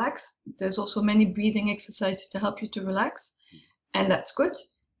want to relax, there's also many breathing exercises to help you to relax, and that's good.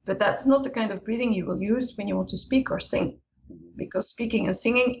 But that's not the kind of breathing you will use when you want to speak or sing. Because speaking and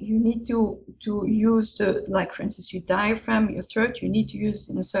singing, you need to use like for instance, your diaphragm, your throat, you need to use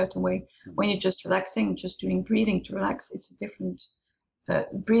it in a certain way. When you're just relaxing, just doing breathing to relax, it's a different,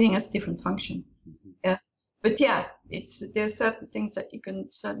 breathing has a different function. Yeah. But yeah, there's certain things that you can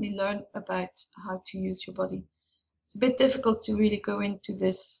certainly learn about how to use your body. It's a bit difficult to really go into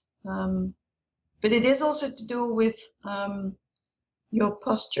this, but it is also to do with your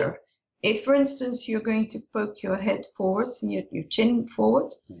posture. If, for instance, you're going to poke your head forwards and your chin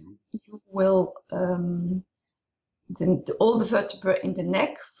forwards, you will, all the vertebrae in the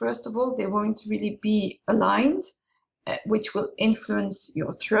neck, first of all, they won't really be aligned, which will influence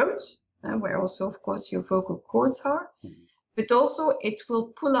your throat, where also, of course, your vocal cords are. But also it will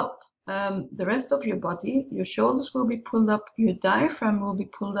pull up the rest of your body. Your shoulders will be pulled up, your diaphragm will be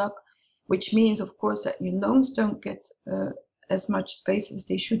pulled up, which means, of course, that your lungs don't get as much space as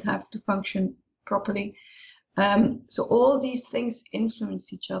they should have to function properly. So all these things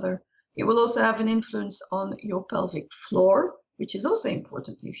influence each other. It will also have an influence on your pelvic floor, which is also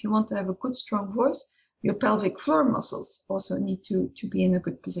important. If you want to have a good, strong voice, your pelvic floor muscles also need to be in a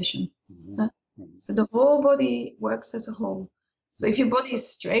good position. So the whole body works as a whole. So if your body is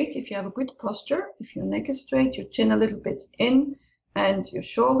straight, if you have a good posture, if your neck is straight, your chin a little bit in, and your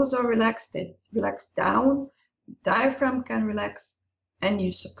shoulders are relaxed, they relax down, diaphragm can relax, and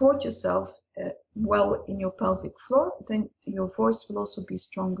you support yourself well in your pelvic floor, then your voice will also be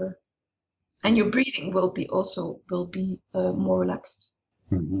stronger, and your breathing will be more relaxed.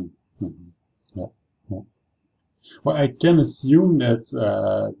 Well, I can assume that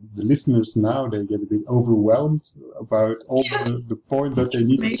the listeners now, they get a bit overwhelmed about all the points that they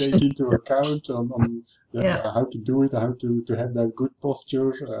need to take into account on how to do it, how to have that good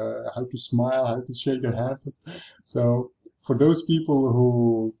posture, how to smile, how to shake their hands. So for those people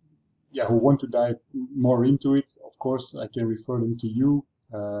who want to dive more into it, of course, I can refer them to you,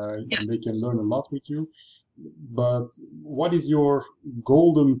 and they can learn a lot with you. But what is your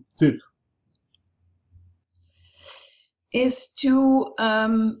golden tip? Is to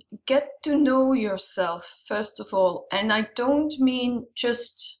get to know yourself, first of all. And I don't mean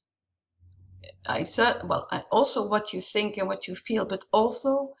just, also what you think and what you feel, but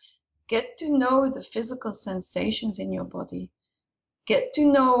also get to know the physical sensations in your body. Get to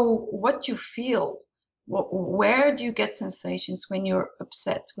know what you feel. Where do you get sensations when you're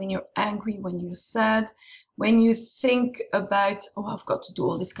upset, when you're angry, when you're sad, when you think about, I've got to do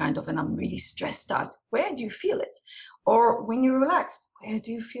all this kind of, and I'm really stressed out. Where do you feel it? Or when you're relaxed, where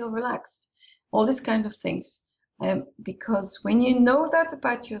do you feel relaxed? All these kind of things. Because when you know that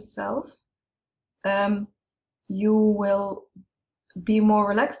about yourself, you will be more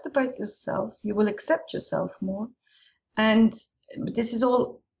relaxed about yourself. You will accept yourself more. And this is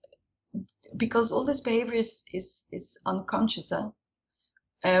all because all this behavior is unconscious.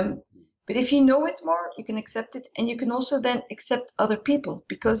 But if you know it more, you can accept it, and you can also then accept other people,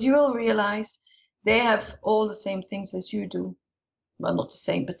 because you will realize they have all the same things as you do. Well, not the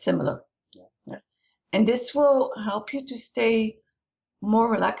same, but similar. Yeah. And this will help you to stay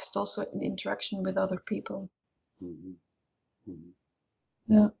more relaxed also in the interaction with other people.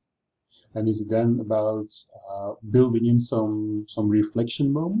 Yeah. And is it then about building in some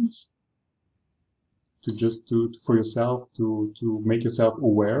reflection moments for yourself to make yourself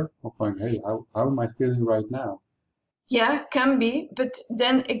aware of like, hey, how am I feeling right now? Yeah, can be, but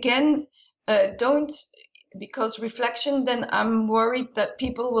then again, don't, because reflection, then I'm worried that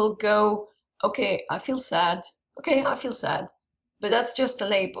people will go, okay, I feel sad. Okay, I feel sad, but that's just a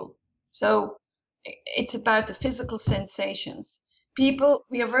label. So it's about the physical sensations. People,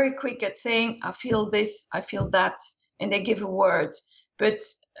 we are very quick at saying, I feel this, I feel that, and they give a word. But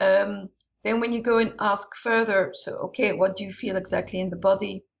then when you go and ask further, so, okay, what do you feel exactly in the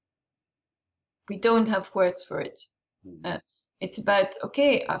body? We don't have words for it. It's about,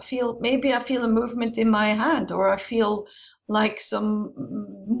 okay, maybe I feel a movement in my hand, or I feel like some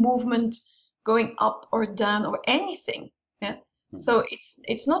movement going up or down or anything. Yeah. So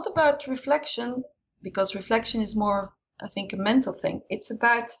it's not about reflection, because reflection is more, I think, a mental thing. It's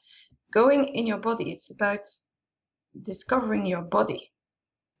about going in your body. It's about discovering your body.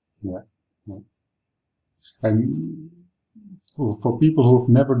 Yeah. And for people who've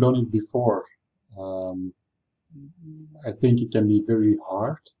never done it before, I think it can be very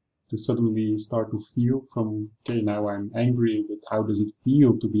hard to suddenly start to feel from, okay, now I'm angry, but how does it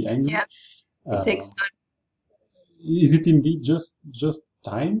feel to be angry? Yeah, it takes time. Is it indeed just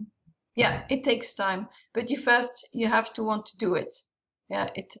time? Yeah, it takes time, but you have to want to do it. Yeah,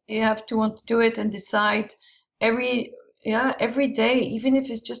 you have to want to do it and decide every day, even if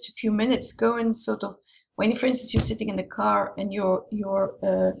it's just a few minutes, go and sort of, when, for instance, you're sitting in the car and you're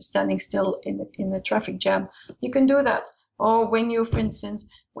standing still in the traffic jam, you can do that. Or when you're, for instance,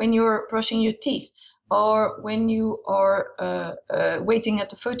 when you're brushing your teeth, or when you are waiting at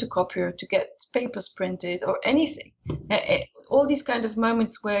the photocopier to get papers printed, or anything. All these kind of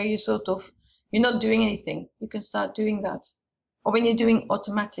moments where you sort of, you're not doing anything, you can start doing that. Or when you're doing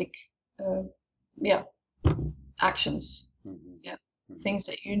automatic actions, things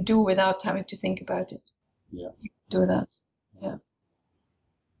that you do without having to think about it. Yeah. You can do that. Yeah.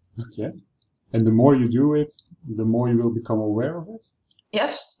 Okay. And the more you do it, the more you will become aware of it?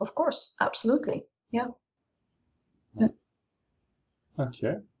 Yes, of course. Absolutely. Yeah.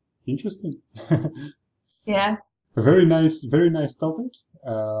 Okay. Interesting. Yeah. A very nice topic.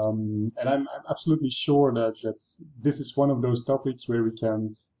 And I'm absolutely sure that this is one of those topics where we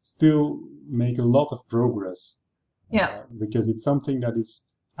can still make a lot of progress. Yeah. Because it's something that is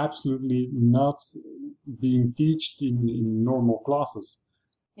absolutely not being taught in normal classes.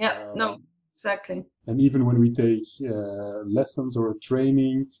 Yeah, no, exactly. And even when we take lessons or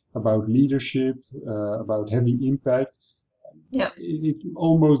training about leadership, about having impact, it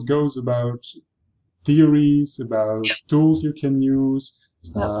almost goes about theories, about tools you can use,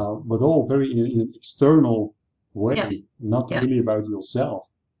 but all very in an external way, not really about yourself.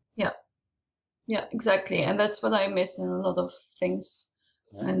 Yeah, exactly. And that's what I miss in a lot of things.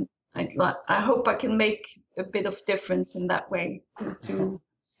 Yeah. And I hope I can make a bit of difference in that way to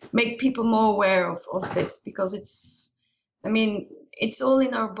make people more aware of this, because it's all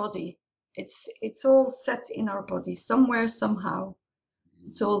in our body. It's all set in our body somewhere, somehow.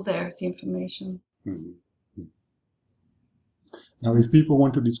 It's all there, the information. Mm-hmm. Now, if people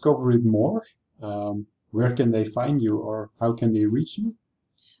want to discover it more, where can they find you, or how can they reach you?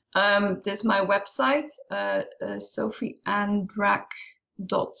 There's my website,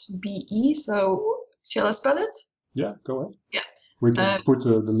 sophieannebrack.be. So shall I spell it? Yeah, go ahead. Yeah. We can put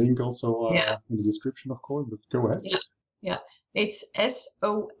the link also in the description, of course, but go ahead. Yeah. It's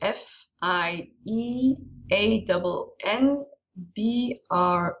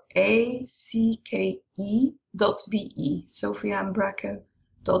SOFIEANNEBRACKE.be,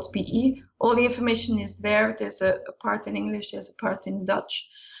 sophieannebrack.be. All the information is there. There's a part in English, there's a part in Dutch.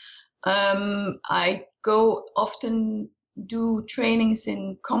 I go often do trainings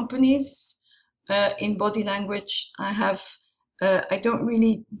in companies in body language. I don't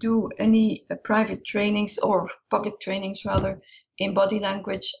really do any private trainings, or public trainings rather, in body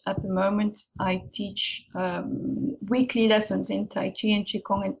language at the moment. I teach weekly lessons in Tai Chi and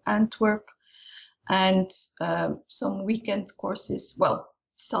Qigong in Antwerp, and some weekend courses,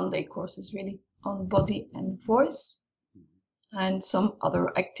 Sunday courses really, on body and voice, and some other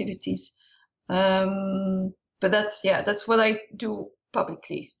activities. But that's what I do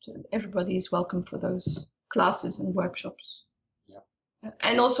publicly. So everybody is welcome for those classes and workshops. Yeah.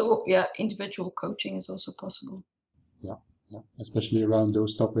 And also, individual coaching is also possible. Yeah, especially around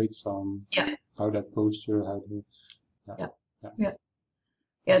those topics on how that posture, how to.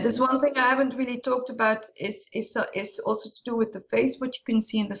 Yeah, there's one thing I haven't really talked about is also to do with the face, what you can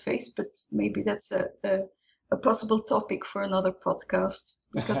see in the face, but maybe that's a possible topic for another podcast,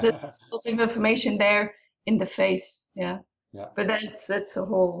 because there's a lot of information there in the face. Yeah. But that's a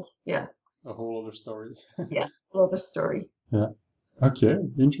whole a whole other story. A whole other story. Yeah. Okay.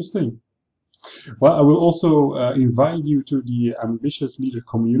 Interesting. Well, I will also invite you to the Ambitious Leader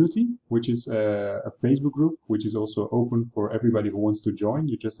community, which is a Facebook group, which is also open for everybody who wants to join.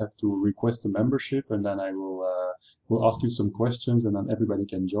 You just have to request a membership, and then I will ask you some questions, and then everybody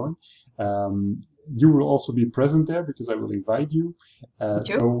can join. You will also be present there because I will invite you.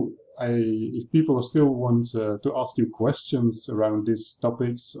 So if people still want to ask you questions around these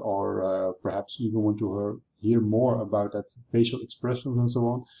topics, or perhaps even want to hear more about that facial expressions and so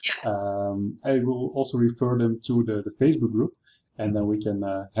on, I will also refer them to the Facebook group, and then we can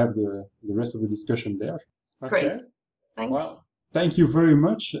have the rest of the discussion there. Okay. Great. Thanks. Well, thank you very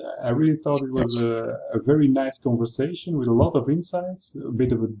much. I really thought it was a very nice conversation with a lot of insights, a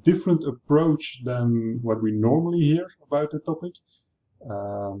bit of a different approach than what we normally hear about the topic.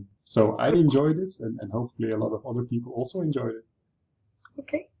 So I enjoyed it, and hopefully a lot of other people also enjoyed it.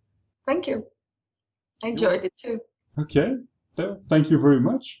 Okay. Thank you. I enjoyed it too. Okay. So, thank you very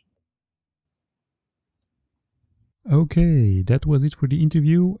much. Okay, that was it for the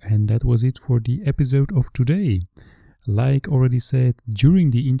interview, and that was it for the episode of today. Like already said, during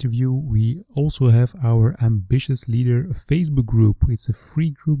the interview, we also have our Ambitious Leader Facebook group. It's a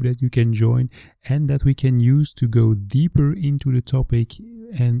free group that you can join and that we can use to go deeper into the topic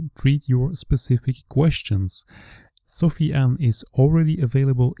and treat your specific questions. Sophie Ann is already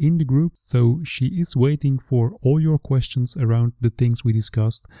available in the group, so she is waiting for all your questions around the things we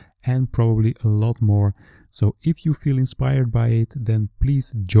discussed and probably a lot more. So if you feel inspired by it, then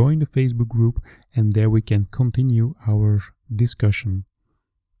please join the Facebook group, and there we can continue our discussion.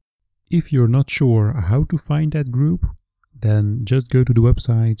 If you're not sure how to find that group, then just go to the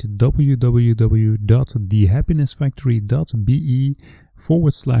website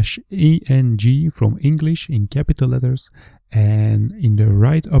www.thehappinessfactory.be/ENG from English in capital letters, and in the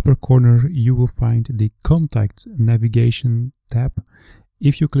right upper corner you will find the contact navigation tab.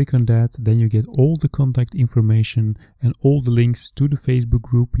 If you click on that, then you get all the contact information and all the links to the Facebook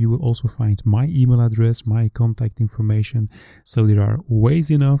group. You will also find my email address, my contact information, so there are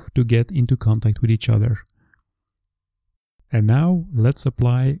ways enough to get into contact with each other. And now let's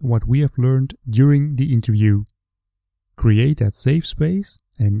apply what we have learned during the interview. Create that safe space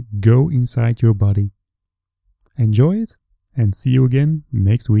and go inside your body. Enjoy it, and see you again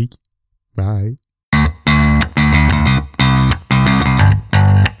next week. Bye.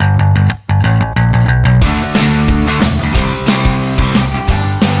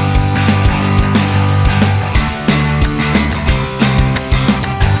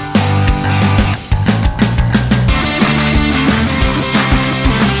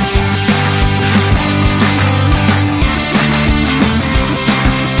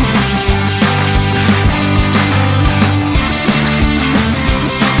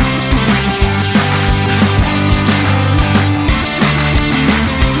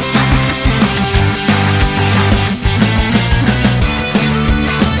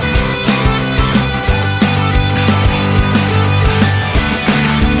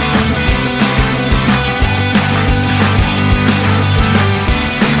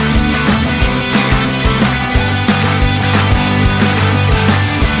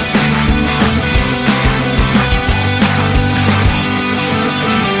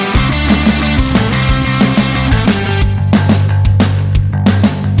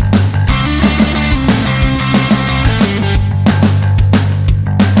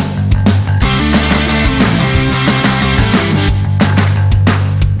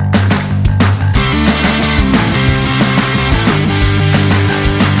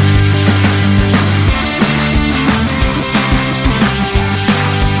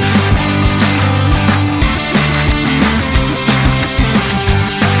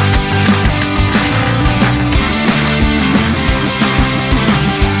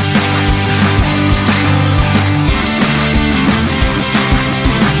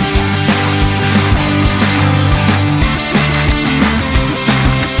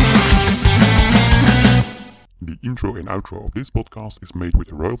 and outro of this podcast is made with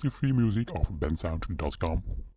the royalty-free music of bensound.com.